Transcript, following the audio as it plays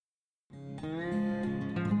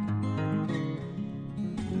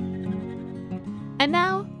And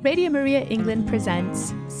now, Radio Maria England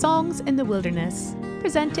presents Songs in the Wilderness,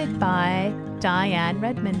 presented by Diane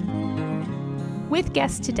Redman. With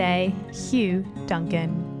guest today, Hugh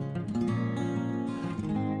Duncan.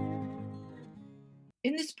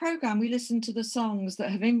 In this programme, we listen to the songs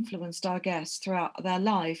that have influenced our guests throughout their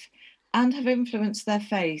life and have influenced their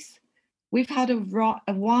faith. We've had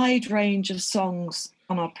a wide range of songs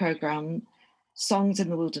on our programme, songs in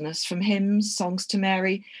the wilderness, from hymns, songs to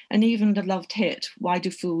Mary, and even the loved hit, Why Do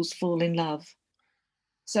Fools Fall in Love?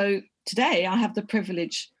 So today I have the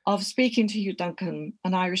privilege of speaking to Hugh Duncan,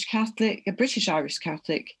 an Irish Catholic, a British Irish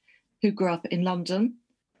Catholic, who grew up in London,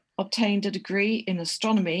 obtained a degree in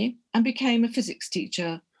astronomy, and became a physics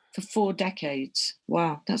teacher for 4 decades.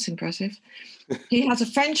 Wow, that's impressive. He has a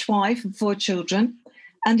French wife and 4 children,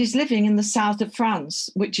 and is living in the south of France,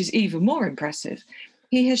 which is even more impressive.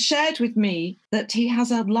 He has shared with me that he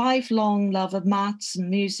has a lifelong love of maths and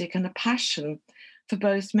music and a passion for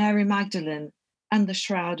both Mary Magdalene and the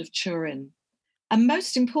Shroud of Turin. And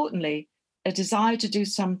most importantly, a desire to do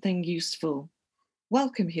something useful.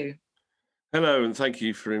 Welcome, Hugh. Hello, and thank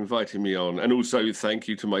you for inviting me on. And also thank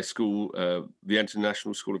you to my school, the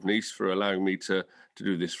International School of Nice, for allowing me to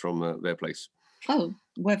do this from their place. Oh,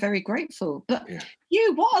 we're very grateful. But yeah.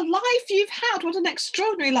 You, what a life you've had. What an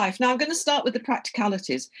extraordinary life. Now, I'm going to start with the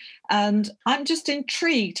practicalities. And I'm just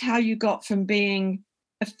intrigued how you got from being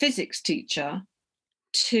a physics teacher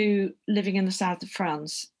to living in the south of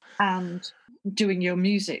France and doing your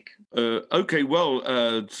music. I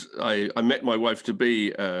met my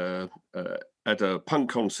wife-to-be at a punk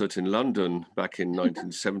concert in London back in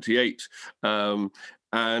 1978. For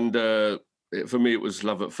me, it was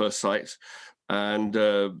love at first sight. And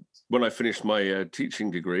when I finished my teaching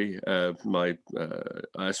degree, my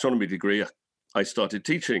astronomy degree, I started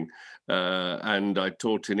teaching. And I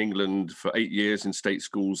taught in England for 8 years in state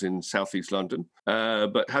schools in southeast London.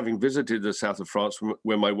 But having visited the south of France,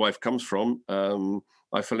 where my wife comes from,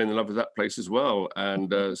 I fell in love with that place as well.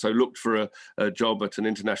 And so looked for a job at an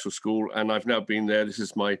international school. And I've now been there. This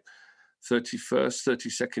is my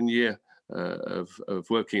 32nd year of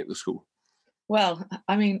working at the school. Well,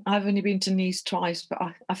 I mean, I've only been to Nice twice, but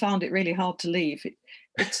I found it really hard to leave.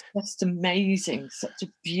 It's just amazing. Such a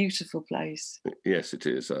beautiful place. Yes, it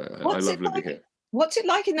is. I love living here. What's it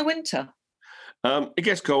like in the winter? It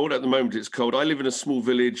gets cold. At the moment, it's cold. I live in a small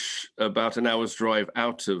village about an hour's drive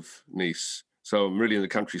out of Nice. So I'm really in the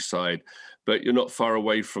countryside, but you're not far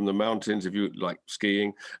away from the mountains if you like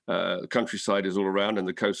skiing. The countryside is all around and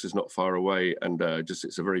the coast is not far away. And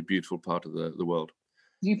it's a very beautiful part of the world.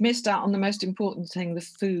 You've missed out on the most important thing, the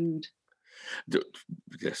food.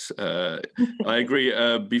 Yes, I agree.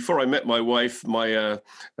 Before I met my wife, my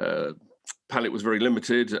palate was very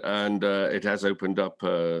limited, and it has opened up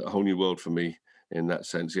a whole new world for me in that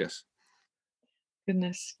sense, yes.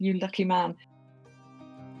 Goodness, you lucky man.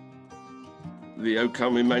 The O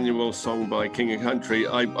Come Emmanuel song by King and Country,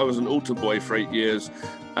 I was an altar boy for 8 years,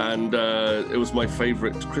 and it was my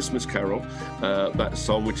favourite Christmas carol, that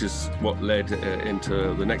song, which is what led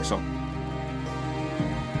into the next song.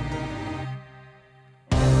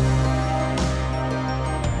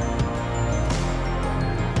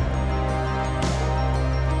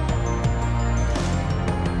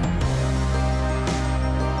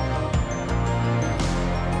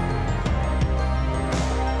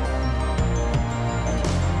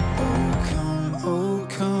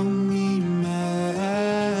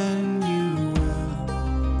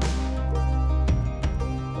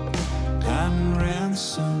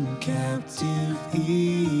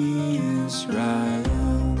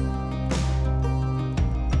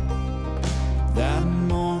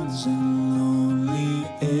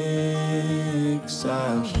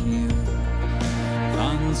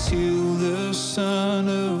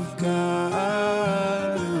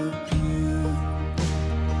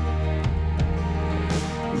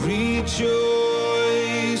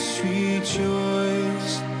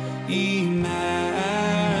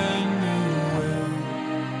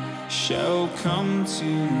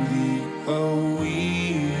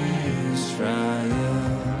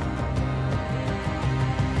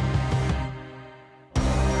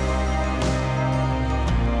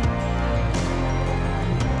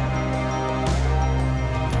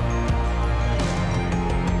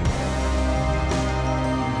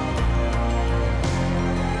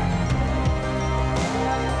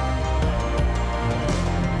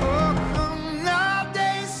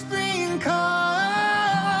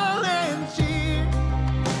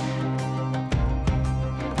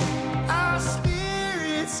 I speak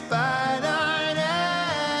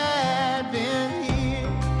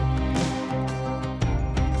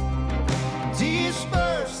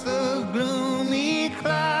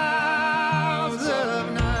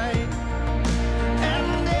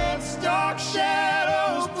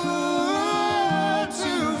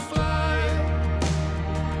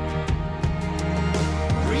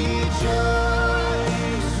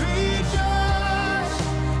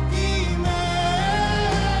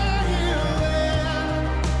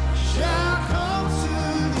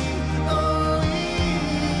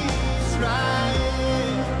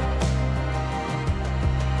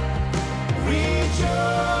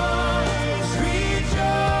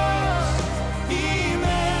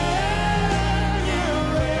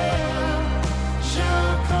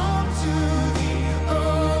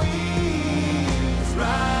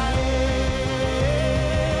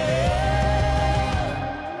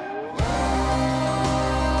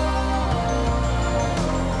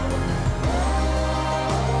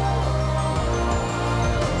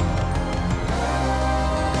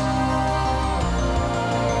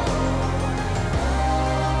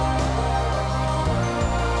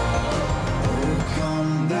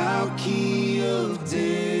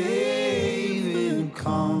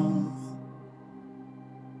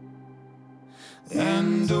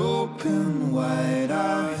open wide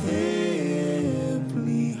our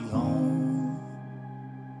heavenly home.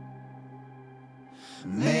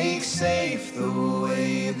 Make safe the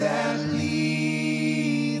way that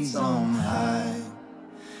leads on high,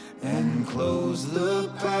 and close the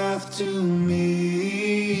path to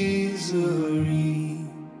misery.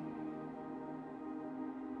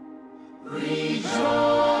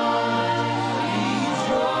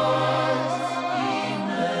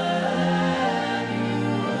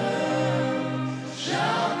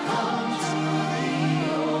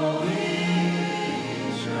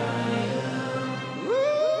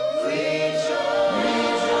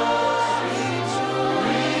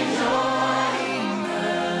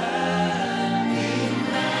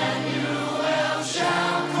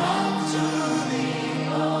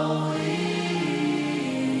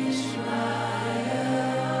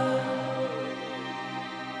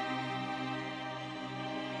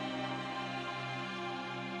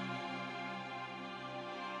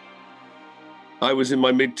 I was in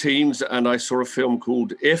my mid-teens and I saw a film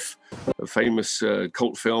called If, a famous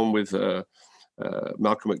cult film with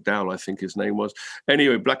Malcolm McDowell, I think his name was.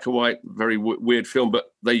 Anyway, black and white, very weird film,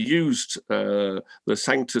 but they used the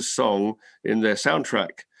Sanctus song in their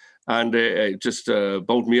soundtrack, and it just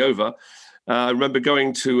bowled me over. I remember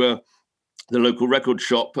going to the local record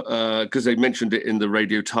shop because they mentioned it in the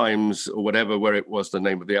Radio Times or whatever, where it was the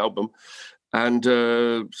name of the album, and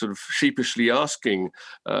sort of sheepishly asking,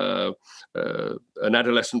 an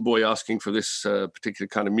adolescent boy asking for this particular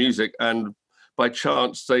kind of music. And by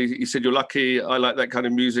chance, he said, "You're lucky, I like that kind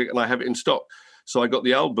of music and I have it in stock." So I got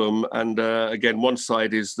the album, and again, one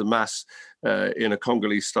side is the Mass in a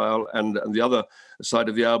Congolese style, and the other side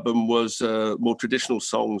of the album was more traditional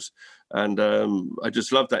songs. And I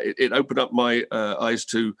just loved that. It opened up my eyes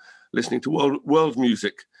to listening to world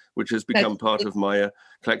music, which has become part of my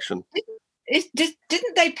collection.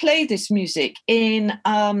 Didn't they play this music in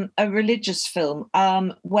a religious film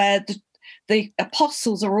where the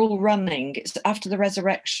apostles are all running? It's after the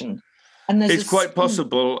resurrection. And it's quite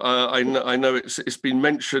possible. I know it's been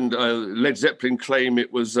mentioned. Led Zeppelin claim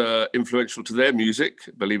it was influential to their music,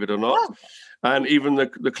 believe it or not. Oh. And even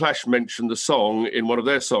the Clash mentioned the song in one of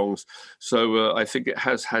their songs. So I think it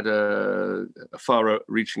has had a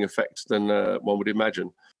far-reaching effect than one would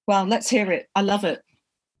imagine. Well, let's hear it. I love it.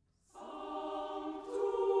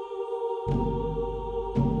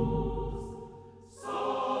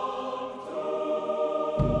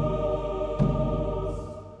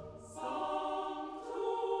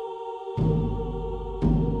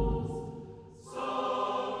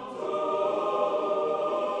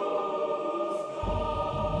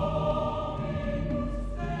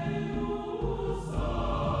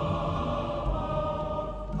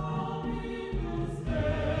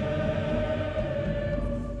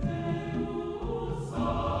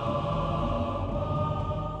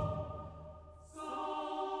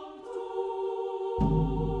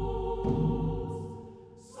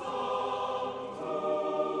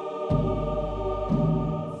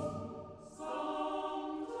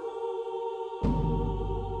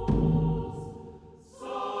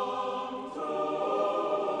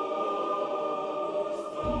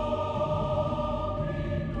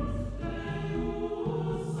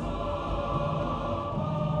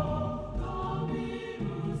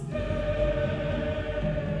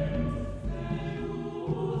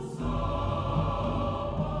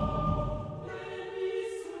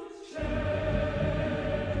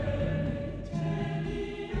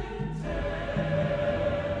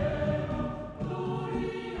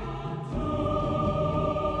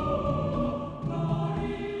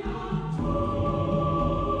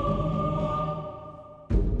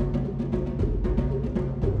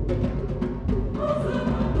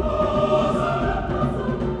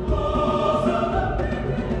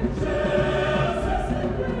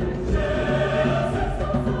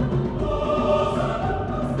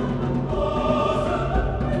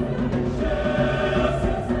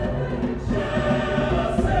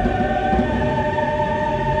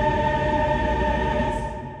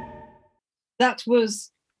 That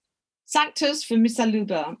was Sanctus from Missa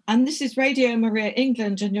Luba, and this is Radio Maria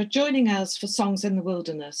England, and you're joining us for Songs in the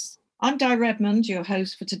Wilderness. I'm Di Redmond, your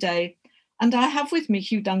host for today, and I have with me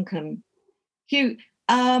Hugh Duncan. Hugh,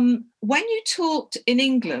 when you taught in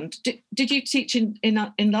England, did you teach in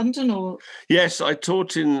London or? Yes, I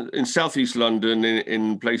taught in southeast London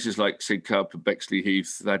in places like Sidcup, Bexley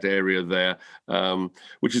Heath, that area there,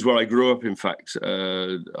 which is where I grew up. In fact,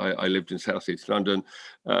 I lived in southeast London,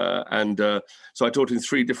 and so I taught in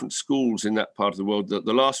 3 different schools in that part of the world.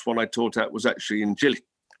 The last one I taught at was actually in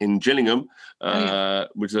in Gillingham, yeah.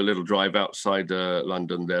 which is a little drive outside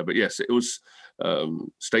London there. But yes, it was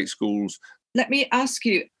state schools. Let me ask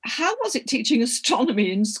you, how was it teaching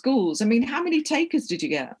astronomy in schools? I mean, how many takers did you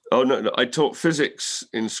get? Oh, no, I taught physics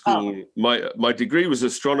in school. My degree was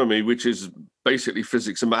astronomy, which is basically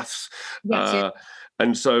physics and maths. Yes.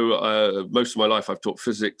 And so most of my life I've taught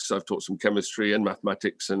physics, I've taught some chemistry and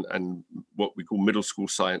mathematics and what we call middle school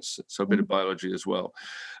science, so a bit of biology as well.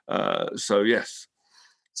 So, yes.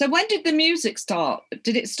 So when did the music start?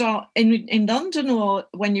 Did it start in London or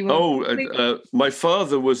when you were... my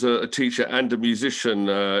father was a teacher and a musician.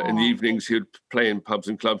 In the evenings, he would play in pubs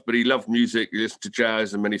and clubs, but he loved music, he listened to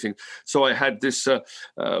jazz and many things. So I had this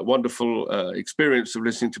wonderful experience of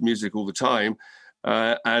listening to music all the time.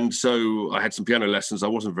 And so I had some piano lessons. I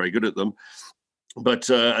wasn't very good at them. But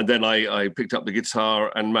and then I picked up the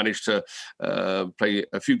guitar and managed to play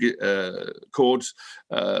a few chords.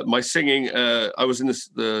 My singing, I was in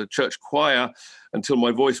the church choir until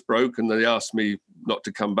my voice broke, and they asked me not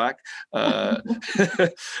to come back. But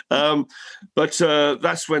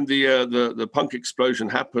that's when the punk explosion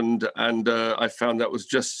happened, and I found that was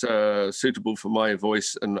just suitable for my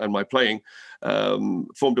voice and my playing.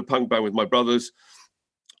 Formed a punk band with my brothers.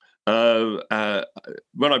 When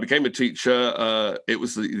I became a teacher, it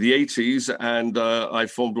was the 80s, and I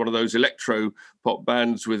formed one of those electro pop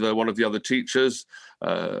bands with one of the other teachers,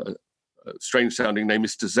 a strange sounding name,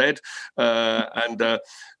 Mr. Z, and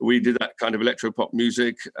we did that kind of electro pop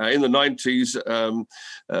music. In the 90s,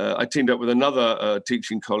 I teamed up with another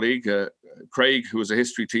teaching colleague, Craig, who was a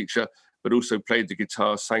history teacher, but also played the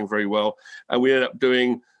guitar, sang very well, and we ended up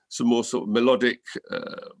doing some more sort of melodic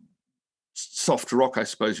soft rock, I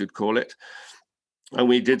suppose you'd call it, and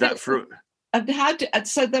we did that for. And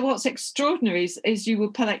so what's extraordinary is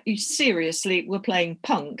you seriously were playing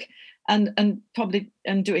punk, and probably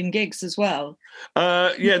doing gigs as well.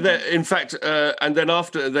 In fact, and then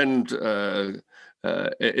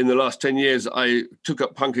in the last 10 years, I took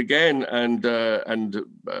up punk again, and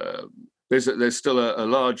there's still a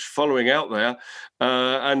large following out there,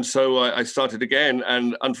 and so I started again,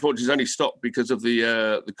 and unfortunately, it's only stopped because of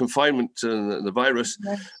the confinement and the virus.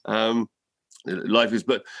 Yes. Life is,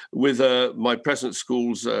 but with my present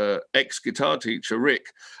school's ex-guitar teacher,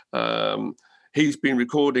 Rick, he's been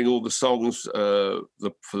recording all the songs for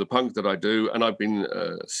the punk that I do, and I've been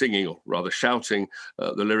singing, or rather shouting,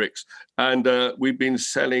 the lyrics. And we've been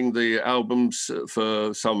selling the albums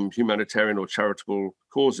for some humanitarian or charitable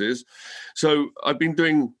causes. So I've been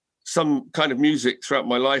doing some kind of music throughout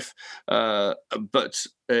my life, but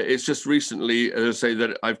it's just recently, as I say,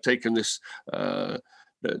 that I've taken this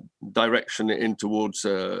direction in towards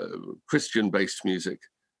Christian-based music.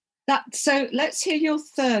 So let's hear your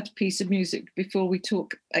third piece of music before we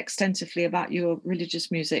talk extensively about your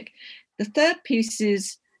religious music. The third piece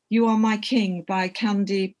is You Are My King by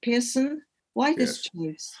Candy Pearson. Why this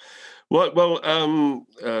choice? Well,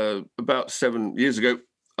 about 7 years ago,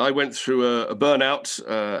 I went through a burnout,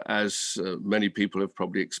 as many people have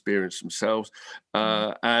probably experienced themselves,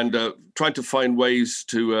 and tried to find ways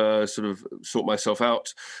to sort of sort myself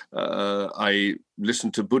out. I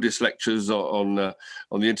listened to Buddhist lectures on the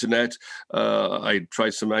internet. I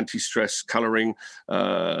tried some anti-stress coloring,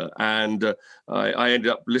 and I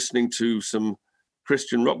ended up listening to some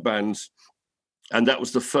Christian rock bands. And that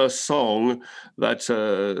was the first song that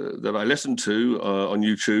I listened to on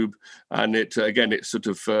YouTube, and it sort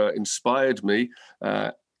of inspired me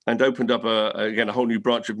and opened up a whole new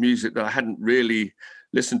branch of music that I hadn't really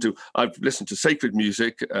listened to. I've listened to sacred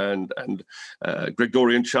music and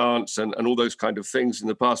Gregorian chants and all those kind of things in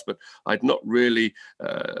the past, but I'd not really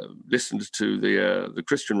listened to the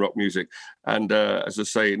Christian rock music. And as I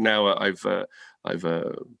say, now I've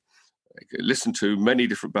listened to many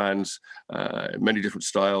different bands, many different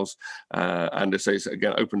styles, and as I say,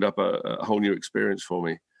 again, opened up a whole new experience for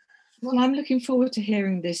me. Well, I'm looking forward to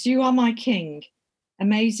hearing this. You Are My King,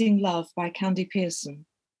 Amazing Love by Candy Pearson.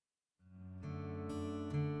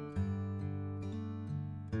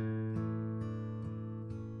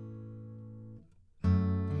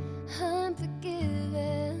 I'm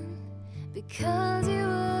forgiven because you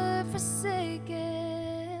were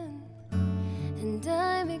forsaken, and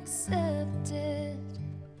I'm accepted.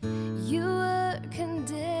 You were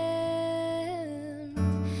condemned,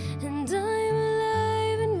 and I'm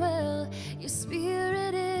alive and well. Your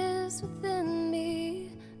spirit is within me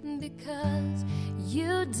because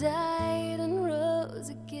you died and rose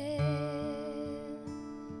again.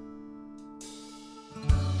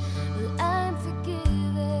 Well, I'm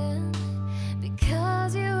forgiven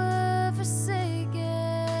because you were forsaken,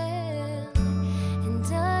 and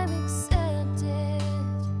I'm accepted.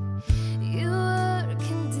 You were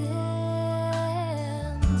condemned,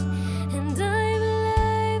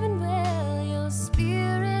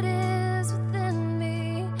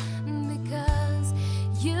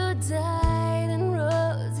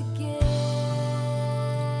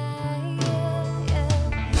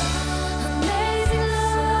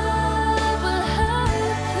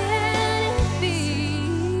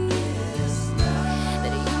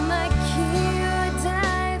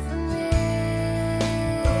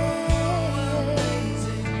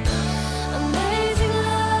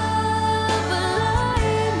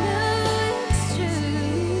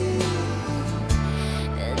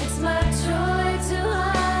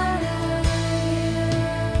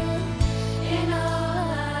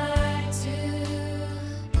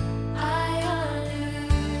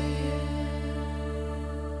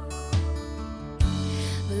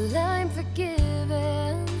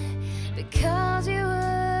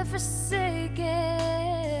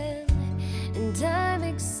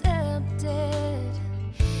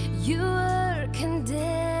 you were condemned,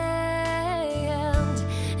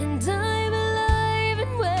 and I'm alive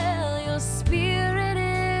and well. Your spirit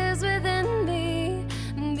is within me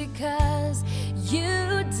because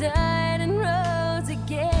you died and rose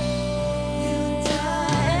again.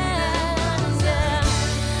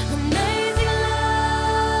 Amazing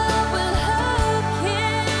love, well, how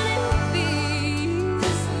can it be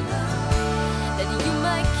that you,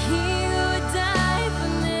 my King, would die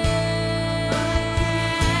for me?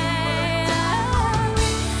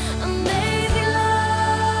 Amazing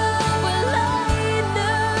love, well, I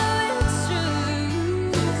know it's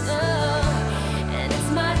true. Oh, and it's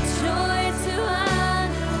my joy to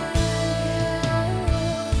honor you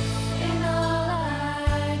in all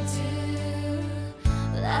I do.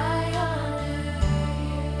 Well, I honor you.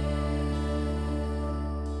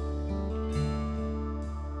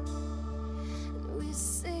 We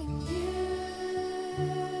sing you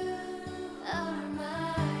are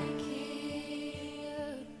my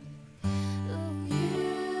King. Oh, you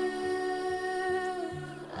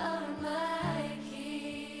are my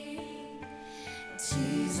King.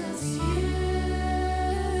 Jesus, you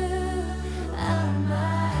are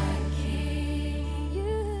my King.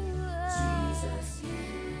 You are Jesus, you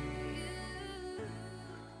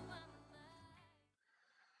are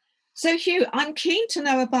So, Hugh, I'm keen to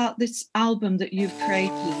know about this album that you've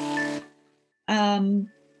created.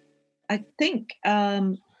 I think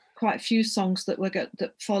quite a few songs that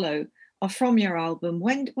that follow are from your album.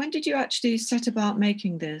 When did you actually set about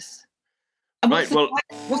making this? And Right, well,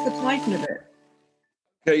 what's the title of it?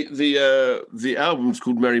 okay, the album's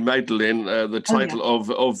called Mary Magdalene. The title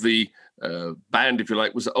of the band, if you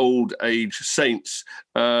like, was Old Age Saints.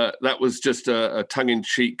 That was just a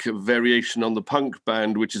tongue-in-cheek variation on the punk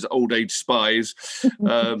band, which is Old Age Spies.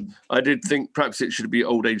 I did think perhaps it should be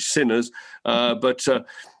Old Age Sinners, but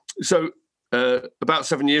so about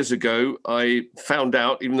 7 years ago, I found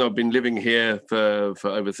out, even though I've been living here for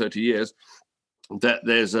over 30 years, that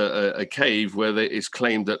there's a cave where it's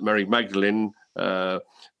claimed that Mary Magdalene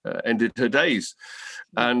ended her days.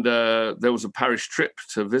 And there was a parish trip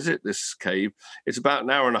to visit this cave. It's about an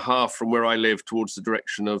hour and a half from where I live towards the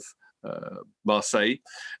direction of Marseille.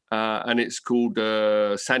 And it's called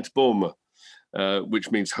Sainte-Baume,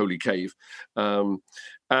 which means Holy Cave. So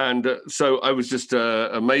I was just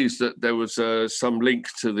amazed that there was some link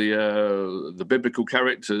to the biblical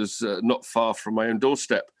characters not far from my own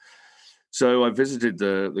doorstep. So I visited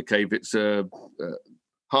the cave. It's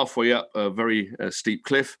halfway up a very steep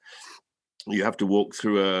cliff. You have to walk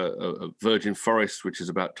through a virgin forest, which is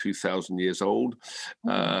about 2,000 years old.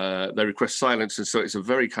 They request silence, and so it's a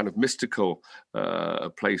very kind of mystical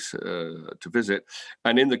place to visit.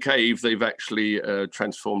 And in the cave, they've actually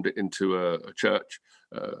transformed it into a church.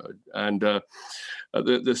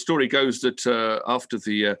 The story goes that after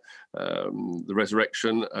the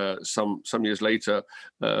resurrection, some years later,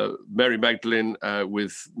 Mary Magdalene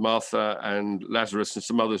with Martha and Lazarus and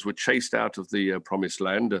some others were chased out of the promised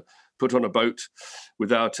land, put on a boat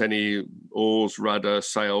without any oars, rudder,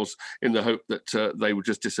 sails, in the hope that they would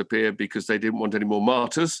just disappear because they didn't want any more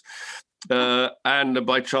martyrs. And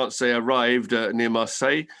by chance, they arrived near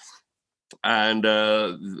Marseille. And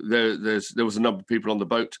there was a number of people on the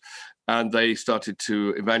boat, and they started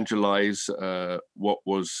to evangelize what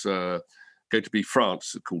was going to be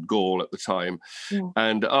France, called Gaul at the time. Yeah.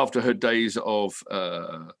 And after her days of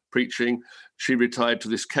preaching, she retired to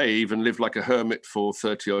this cave and lived like a hermit for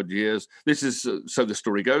 30 odd years. This is, so the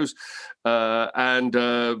story goes. Then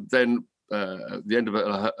at the end of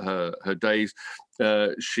her days,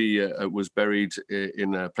 she was buried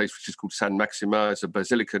in a place which is called San Maxima. It's a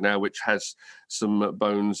basilica now, which has some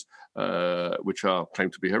bones which are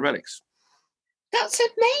claimed to be her relics. That's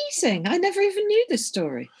amazing. I never even knew this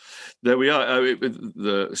story. There we are.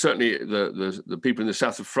 Certainly the people in the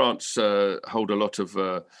south of France hold a lot of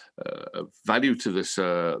value to this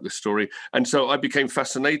story. And so I became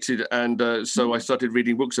fascinated. And so I started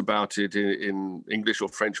reading books about it in English or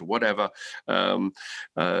French or whatever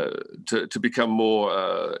to become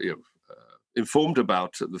more, informed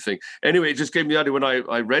about the thing. Anyway, it just gave me the idea when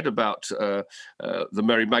I read about the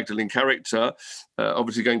Mary Magdalene character,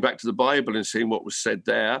 obviously going back to the Bible and seeing what was said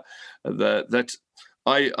there, that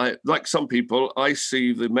I like some people, I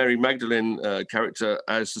see the Mary Magdalene character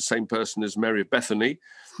as the same person as Mary of Bethany.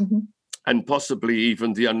 Mm-hmm. And possibly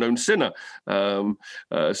even the unknown sinner.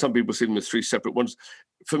 Some people see them as three separate ones.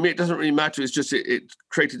 For me, it doesn't really matter. It's just it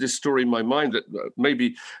created this story in my mind that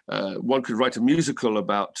maybe one could write a musical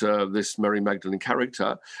about this Mary Magdalene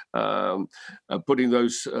character, putting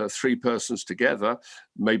those three persons together.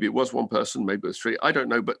 Maybe it was one person, maybe it was three. I don't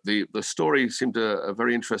know, but the story seemed a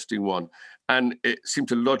very interesting one. and it seemed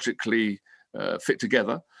to logically fit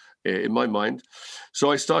together in my mind.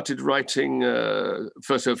 So I started writing,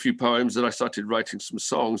 first a few poems, then I started writing some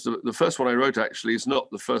songs. The first one I wrote actually is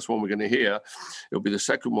not the first one we're going to hear. It'll be the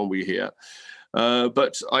second one we hear.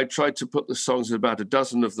 But I tried to put the songs, about a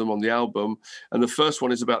dozen of them, on the album. And the first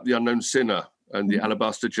one is about the unknown sinner and the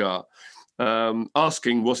alabaster jar,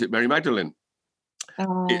 asking, was it Mary Magdalene?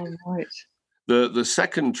 Right. The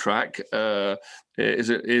second track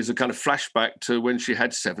is a kind of flashback to when she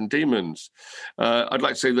had 7 demons. I'd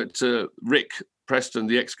like to say that Rick Preston,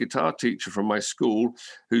 the ex-guitar teacher from my school,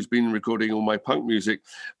 who's been recording all my punk music,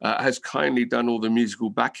 has kindly done all the musical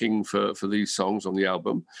backing for these songs on the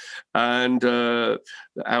album. And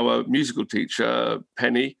our musical teacher,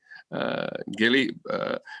 Penny Gilly,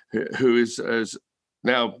 who has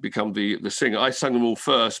now become the singer. I sang them all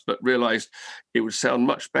first, but realized it would sound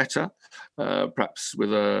much better, perhaps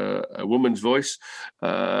with a woman's voice,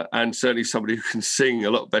 and certainly somebody who can sing a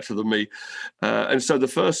lot better than me. And so the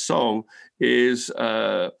first song is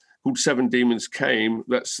called 7 Demons Came.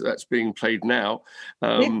 That's being played now.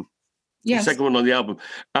 Yes. The second one on the album.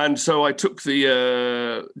 And so I took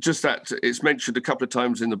just that it's mentioned a couple of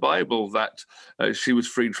times in the Bible that she was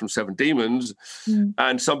freed from 7 demons.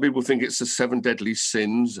 And some people think it's the 7 deadly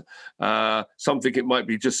sins. Some think it might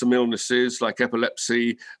be just some illnesses like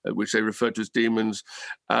epilepsy, which they refer to as demons.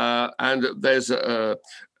 And there's a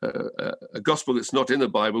gospel that's not in the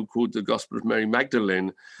Bible called the Gospel of Mary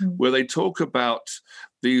Magdalene, where they talk about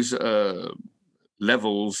these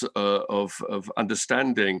levels of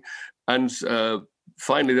understanding. And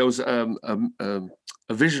finally, there was a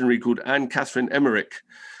visionary called Anne Catherine Emmerich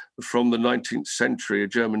from the 19th century, a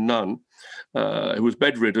German nun who was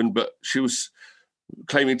bedridden, but she was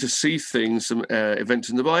claiming to see things, some events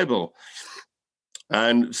in the Bible.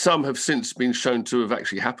 And some have since been shown to have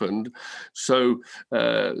actually happened. So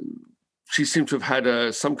she seemed to have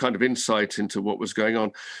had some kind of insight into what was going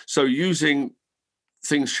on. So using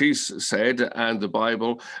things she's said and the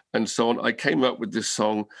Bible and so on, I came up with this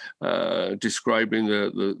song describing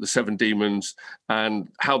the 7 demons and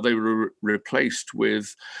how they were replaced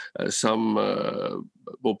with some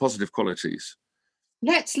more positive qualities.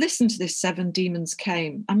 Let's listen to this 7 Demons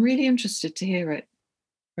Came. I'm really interested to hear it.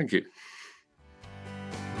 Thank you.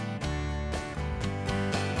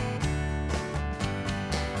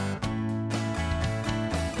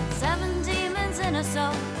 In her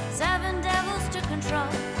soul, 7 devils to control,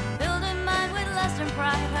 filled her mind with lust and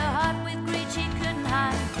pride, her heart with greed she couldn't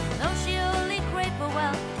hide. Though she only craved for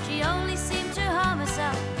wealth, she only seemed to harm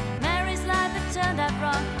herself. Mary's life had turned out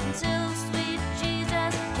wrong until sweet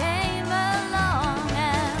Jesus came along,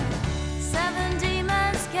 and 7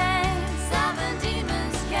 demons came, 7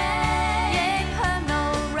 demons came, gave her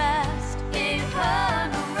no rest, gave her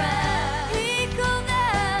no rest. He called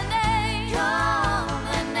their name, called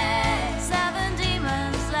their name. 7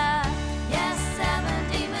 demons left, yes,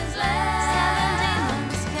 7 demons left. 7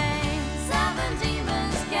 demons came, 7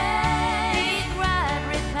 demons came. He cried,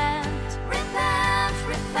 repent, repent,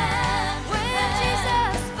 repent. When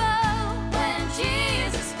Jesus spoke,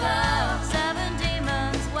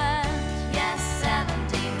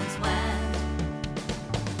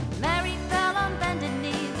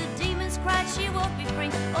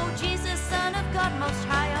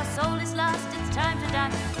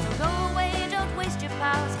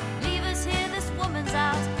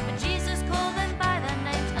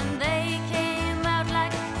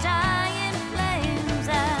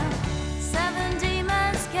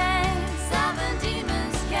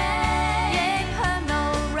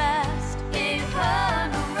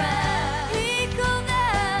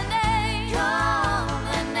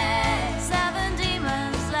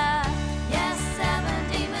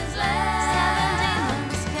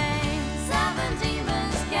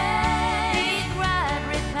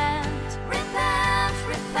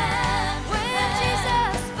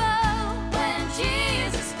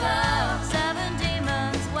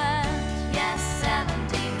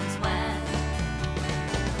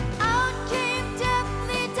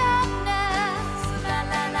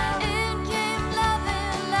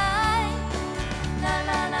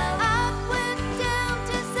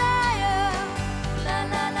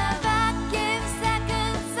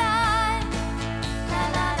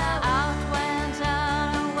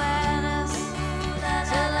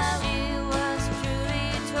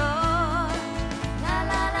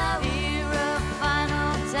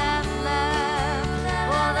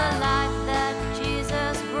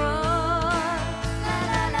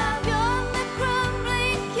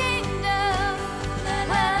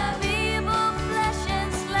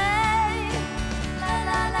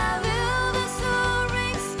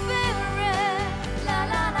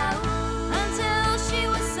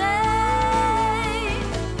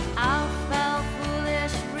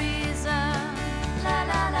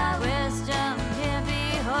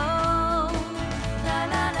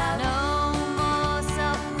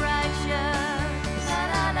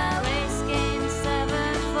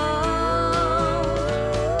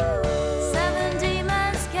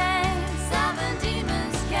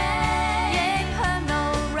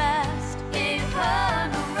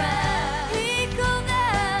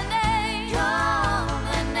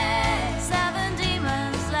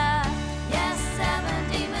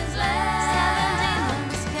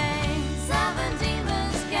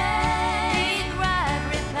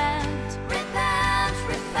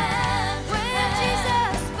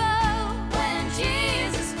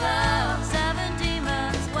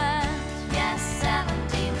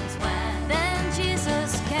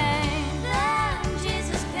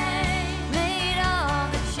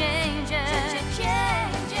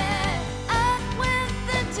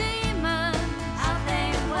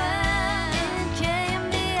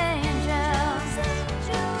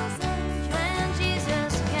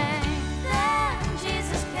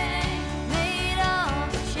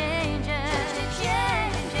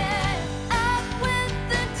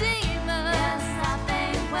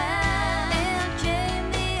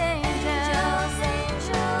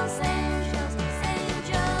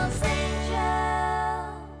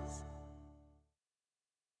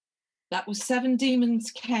 That was Seven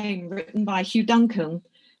Demons Came, written by Hugh Duncan,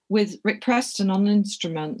 with Rick Preston on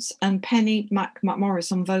instruments and Penny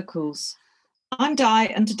McMorris on vocals. I'm Di,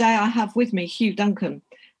 and today I have with me Hugh Duncan.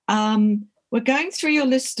 We're going through your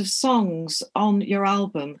list of songs on your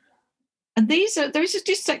album, and these are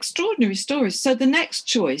just extraordinary stories. So the next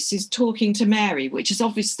choice is Talking to Mary, which is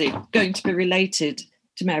obviously going to be related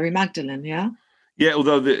to Mary Magdalene, yeah? Yeah,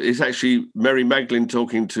 although it's actually Mary Magdalene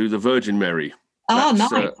talking to the Virgin Mary. Oh,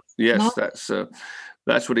 nice. Yes, nice.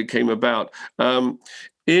 That's what it came about.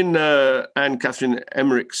 In Anne Catherine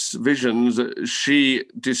Emmerich's visions, she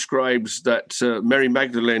describes that Mary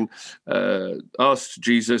Magdalene asked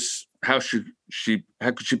Jesus how could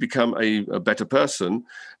she become a better person,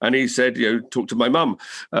 and he said, talk to my mum,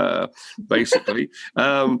 basically.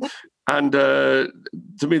 And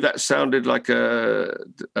to me, that sounded like a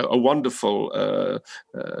wonderful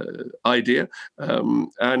idea,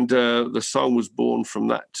 and the song was born from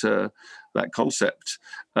that concept.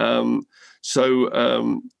 So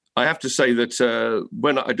I have to say that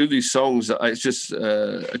when I do these songs, it's just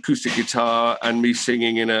acoustic guitar and me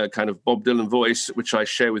singing in a kind of Bob Dylan voice, which I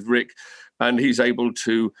share with Rick, and he's able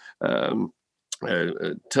to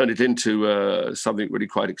turn it into something really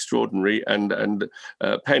quite extraordinary. And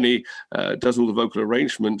Penny does all the vocal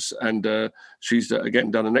arrangements, and she's again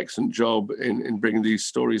done an excellent job in bringing these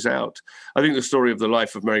stories out. I think the story of the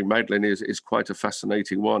life of Mary Magdalene is quite a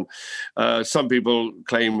fascinating one. Some people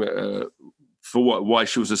claim for why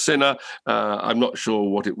she was a sinner. I'm not sure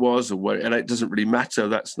what it was, and it doesn't really matter.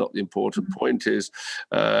 That's not the important point. Is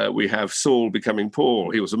we have Saul becoming Paul.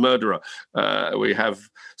 He was a murderer. We have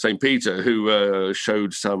St. Peter, who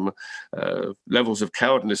showed some levels of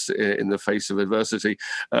cowardice in the face of adversity,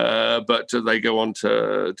 but they go on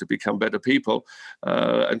to become better people.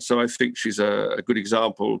 And so I think she's a good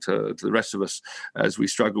example to the rest of us as we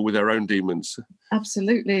struggle with our own demons.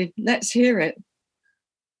 Absolutely. Let's hear it.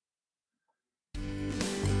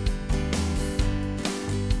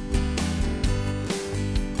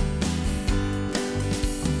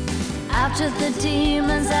 Out of the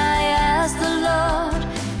demons I asked the Lord,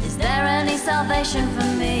 is there any salvation for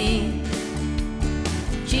me?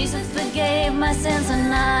 Jesus forgave my sins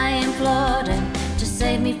and I implored him to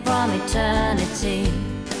save me from eternity.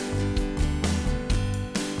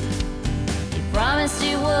 He promised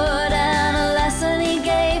he would, and a lesson he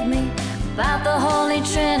gave me about the Holy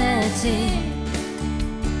Trinity.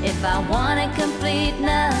 If I wanted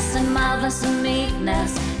completeness and mildness and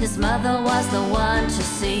meekness, his mother was the one to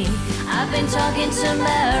see. I've been talking to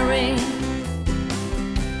Mary,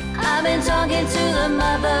 I've been talking to the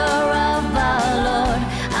mother of our Lord.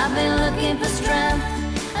 I've been looking for strength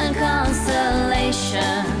and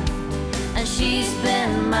consolation, and she's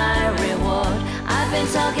been my reward. I've been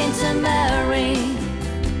talking to Mary,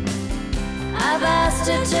 I've asked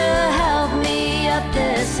her to help me up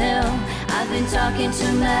this hill. I've been talking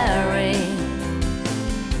to Mary,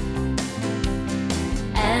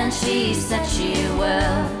 and she said she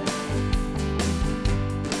will.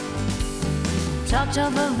 Talked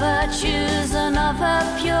of her virtues and of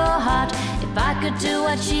her pure heart. If I could do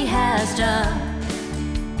what she has done,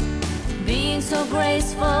 being so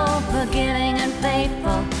graceful, forgiving and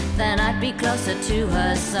faithful, then I'd be closer to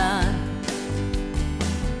her son.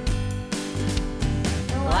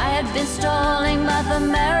 I had been stalling, Mother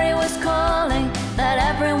Mary was calling, that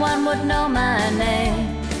everyone would know my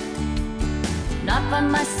name. Not for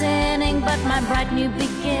my sinning, but my bright new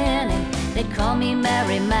beginning, they'd call me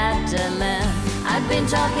Mary Magdalene. I've been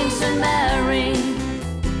talking to Mary,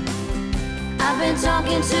 I've been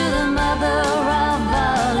talking to the mother of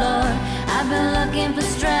our Lord. I've been looking for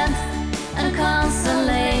strength and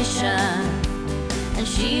consolation, and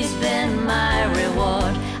she's been my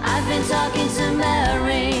reward. I've been talking to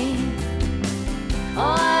Mary,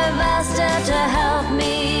 oh, I've asked her to help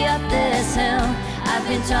me up this hill. I've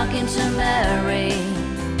been talking to Mary,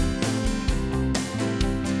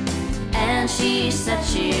 and she said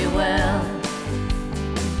she will.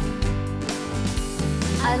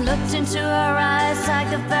 I looked into her eyes like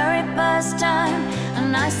the very first time,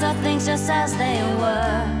 and I saw things just as they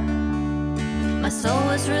were. My soul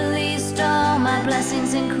was released, all my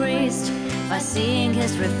blessings increased by seeing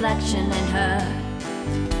his reflection in her.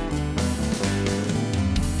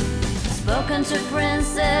 Spoken to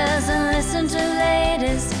princes and listened to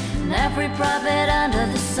ladies, and every prophet under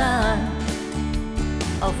the sun,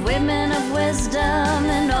 of women of wisdom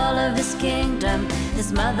and all of his kingdom,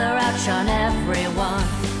 his mother outshone everyone.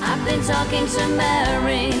 I've been talking to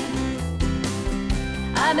Mary,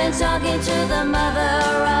 I've been talking to the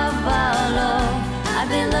mother of our Lord. I've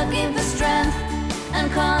been looking for strength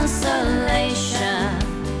and consolation,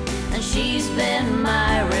 and she's been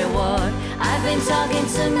my reward. I've been talking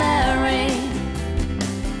to Mary.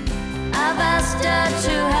 I've asked her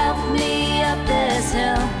to help me up this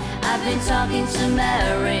hill. I've been talking to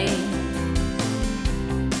Mary,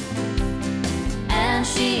 and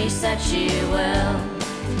she said she will,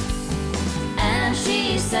 and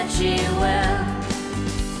she said she will,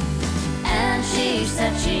 and she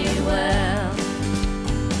said she will,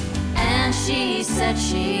 and she said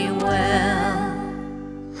she will.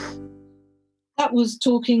 That was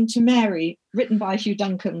Talking to Mary, written by Hugh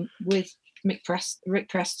Duncan with Rick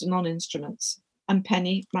Preston on instruments and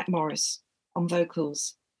Penny McMorris on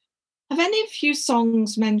vocals. Have any of Hugh's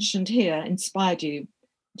songs mentioned here inspired you?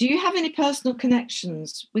 Do you have any personal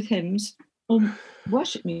connections with hymns or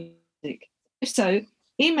worship music? If so,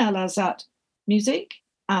 email us at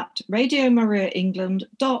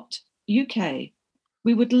music@radiomariaengland.uk.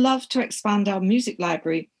 We would love to expand our music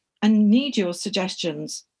library and need your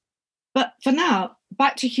suggestions. But for now,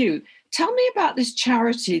 back to Hugh. Tell me about this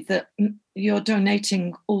charity that you're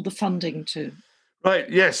donating all the funding to. Right,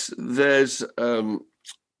 yes, there's a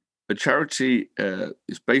charity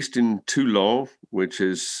is based in Toulon, which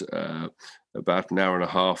is about an hour and a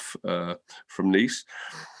half from Nice.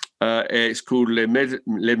 It's called Les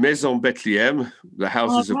Maisons Bethléem, the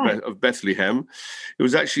Houses of Bethlehem. It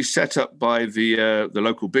was actually set up by the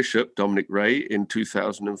local bishop, Dominic Ray, in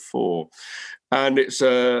 2004. And it's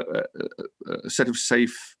a set of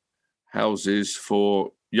safe houses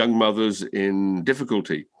for young mothers in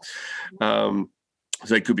difficulty.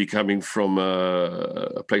 They could be coming from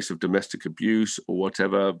a place of domestic abuse or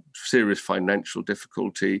whatever, serious financial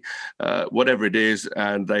difficulty, whatever it is,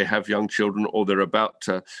 and they have young children or they're about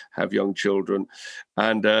to have young children.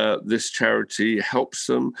 And this charity helps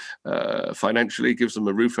them financially, gives them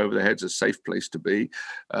a roof over their heads, a safe place to be,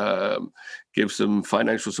 gives them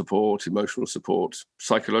financial support, emotional support,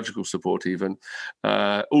 psychological support even,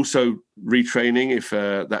 also retraining if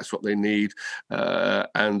that's what they need.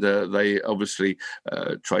 And they obviously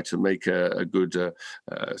try to make a good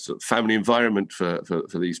sort of family environment for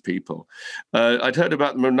these people. I'd heard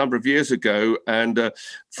about them a number of years ago, and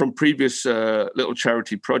from previous little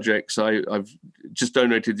charity projects, I've just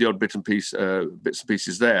donated the odd bits and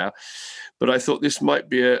pieces there. But I thought this might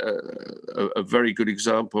be a very good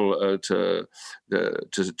example to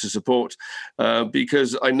support,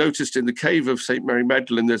 because I noticed in the cave of St. Mary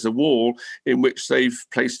Magdalene, there's a wall in which they've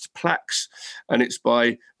placed plaques, and it's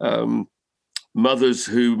by mothers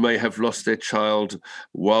who may have lost their child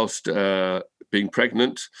whilst being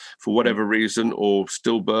pregnant for whatever reason, or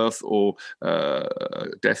stillbirth, or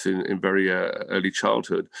death in very early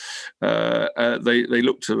childhood. They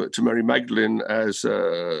look to Mary Magdalene as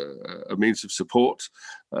a means of support.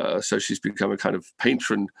 So she's become a kind of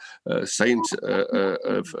patron saint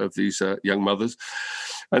of these young mothers.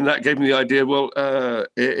 And that gave me the idea, well,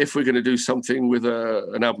 if we're going to do something with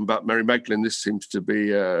an album about Mary Magdalene, this seems to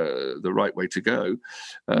be the right way to go.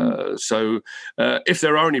 So if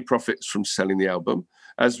there are any profits from selling the album,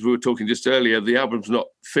 as we were talking just earlier, the album's not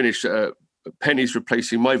finished. Penny's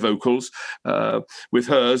replacing my vocals with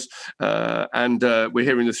hers, and we're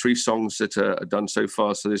hearing the 3 songs that are done so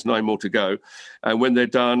far, so there's 9 more to go. And when they're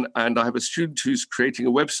done, and I have a student who's creating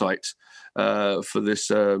a website for this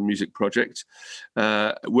music project,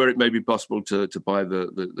 where it may be possible to buy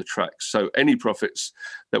the tracks. So any profits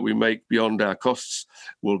that we make beyond our costs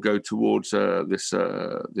will go towards this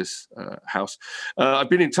house. I've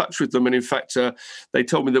been in touch with them, and in fact, they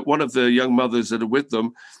told me that one of the young mothers that are with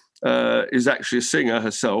them is actually a singer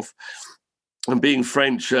herself. And being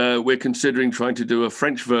French, we're considering trying to do a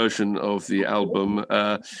French version of the album.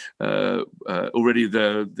 Already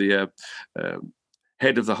the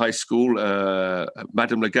head of the high school,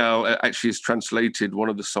 Madame Legal, actually has translated one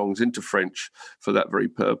of the songs into French for that very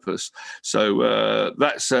purpose. So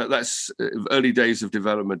that's early days of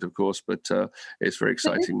development, of course, but it's very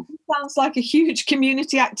exciting. It sounds like a huge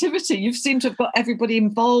community activity. You seem to have got everybody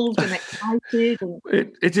involved and excited.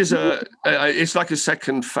 It is it's like a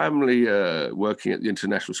second family working at the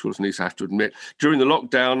International Schools of Nice, I have to admit. During the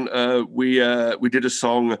lockdown, we did a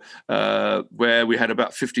song where we had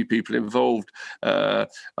about 50 people involved.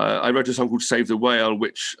 I wrote a song called Save the Whale,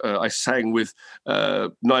 which I sang with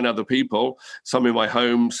 9 other people, some in my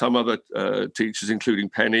home, some other teachers, including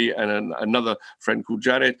Penny, and another friend called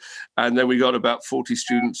Janet. And then we got about 40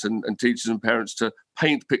 students and teachers and parents to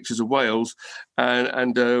paint pictures of whales,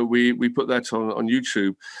 and we put that on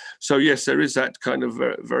YouTube. So yes, there is that kind of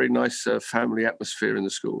very nice family atmosphere in the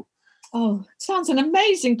school. Oh, it sounds an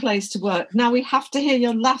amazing place to work. Now we have to hear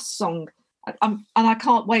your last song. And I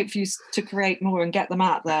can't wait for you to create more and get them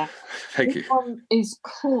out there. Thank you. This one is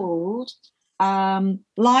called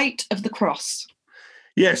Light of the Cross.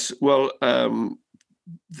 Yes, well,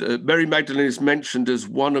 Mary Magdalene is mentioned as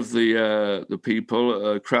one of the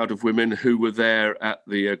people, a crowd of women who were there at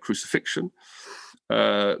the crucifixion.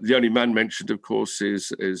 The only man mentioned, of course,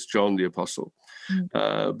 is John the Apostle.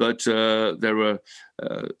 But there were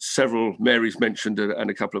several Marys mentioned and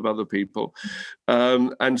a couple of other people.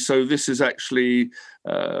 And so this is actually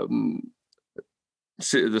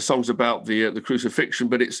the song's about the crucifixion,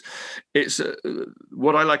 but it's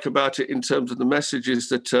what I like about it in terms of the message is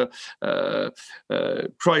that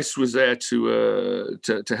Christ was there to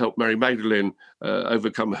help Mary Magdalene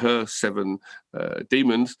overcome her 7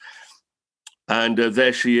 demons. And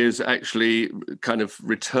there she is, actually kind of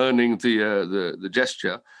returning the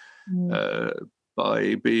gesture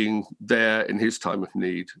by being there in his time of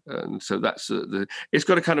need. And so that's it's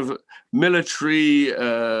got a kind of military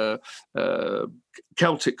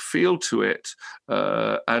Celtic feel to it.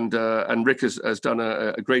 And Rick has done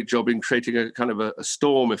a great job in creating a kind of a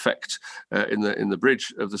storm effect in the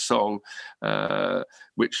bridge of the song,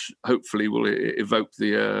 which hopefully will evoke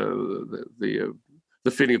the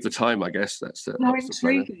feeling of the time, I guess. That's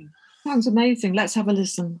intriguing. Sounds amazing. Let's have a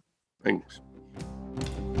listen. Thanks.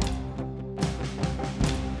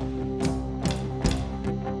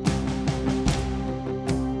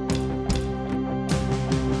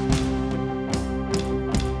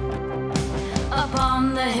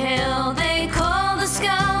 Upon the hill they call the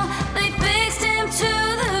skull, they fixed him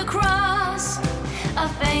to the cross. A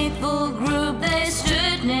faithful group they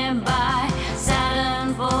stood nearby,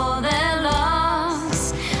 saddened for their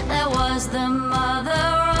loss. There was the mother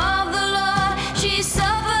of the Lord, she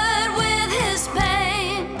suffered with his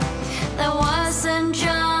pain. There was St.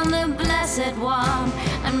 John, the Blessed One,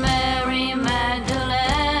 and Mary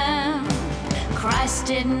Magdalene. Christ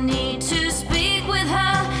didn't need to speak with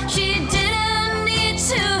her, she didn't need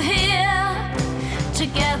to hear.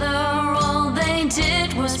 Together all they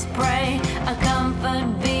did was pray, a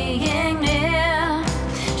comfort being near.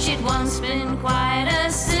 She'd once been quite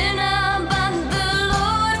a sinner, but the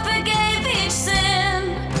Lord forgave each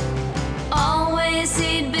sin. Always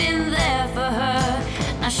he'd been there for her,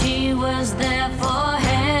 now she was there for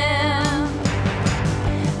him.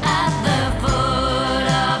 At the foot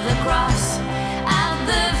of the cross, at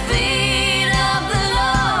the feet of the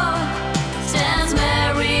Lord, stands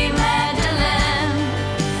Mary Magdalene,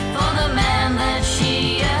 for the man that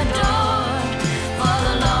she adored. For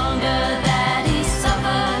the longer that he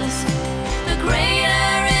suffers, the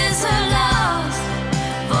greater is her love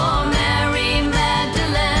for Mary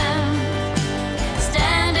Magdalene,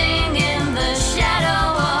 standing in the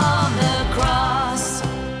shadow of the cross.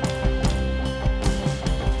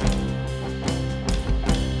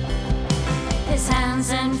 His hands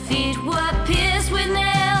and feet were pierced with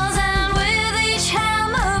nails, and with each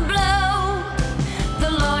hammer blow,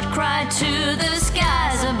 the Lord cried to the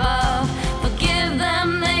skies above, forgive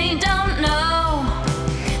them, they don't know.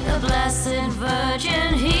 The Blessed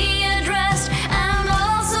Virgin he addressed, and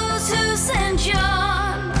also to St.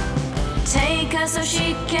 John. Take her so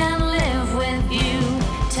she can live with you,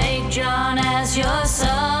 take John as your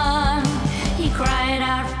son. He cried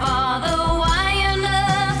out, Father, why on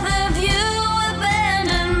earth have you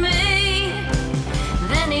abandoned me?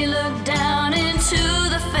 Then he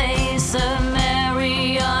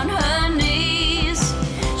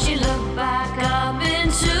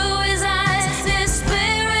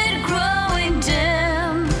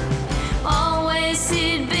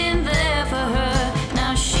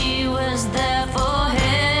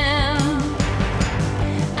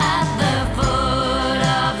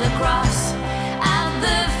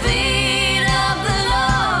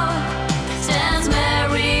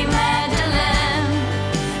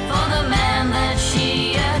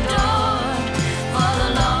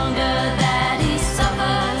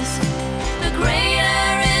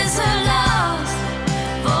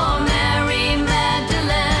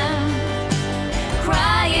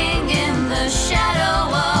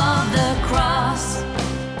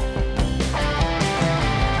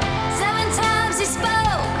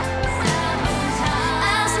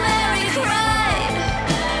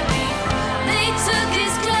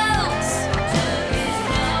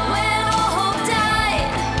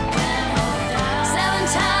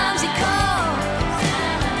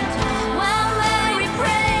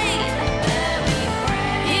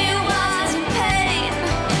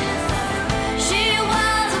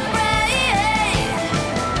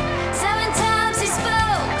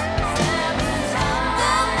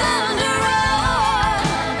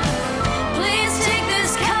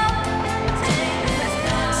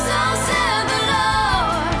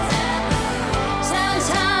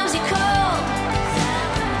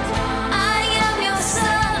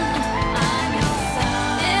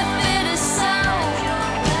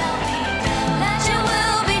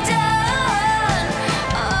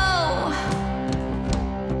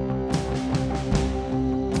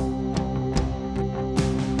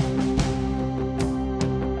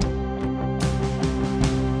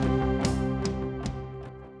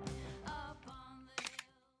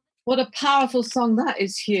What a powerful song that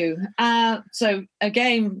is, Hugh. So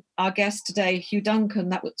again, our guest today, Hugh Duncan,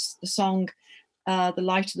 that was the song, The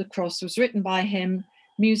Light of the Cross, was written by him,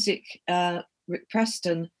 music, Rick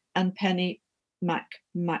Preston and Penny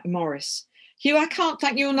McMorris. Hugh, I can't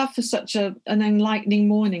thank you enough for such an enlightening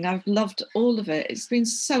morning. I've loved all of it. It's been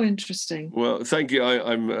so interesting. Well, thank you.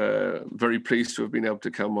 I'm very pleased to have been able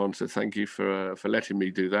to come on. So thank you for letting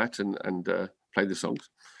me do that and play the songs.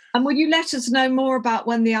 And will you let us know more about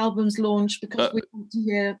when the album's launched? Because we want to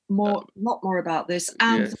hear a lot more about this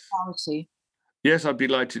and yes. the clarity. Yes, I'd be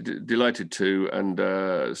delighted to.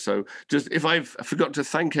 And so just if I've forgot to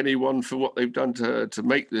thank anyone for what they've done to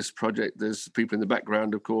make this project, there's people in the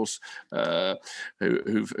background, of course,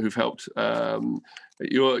 who've helped.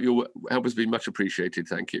 Your help has been much appreciated.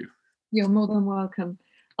 Thank you. You're more than welcome.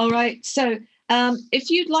 All right. So if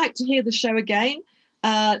you'd like to hear the show again,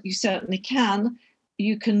 you certainly can.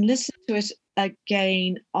 You can listen to it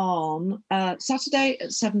again on Saturday at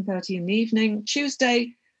 7:30 in the evening,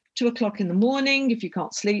 Tuesday 2 o'clock in the morning if you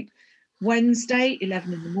can't sleep, Wednesday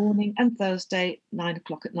 11 in the morning, and Thursday 9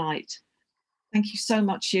 o'clock at night. Thank you so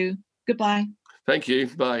much, Hugh. Goodbye. Thank you.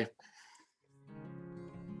 Bye.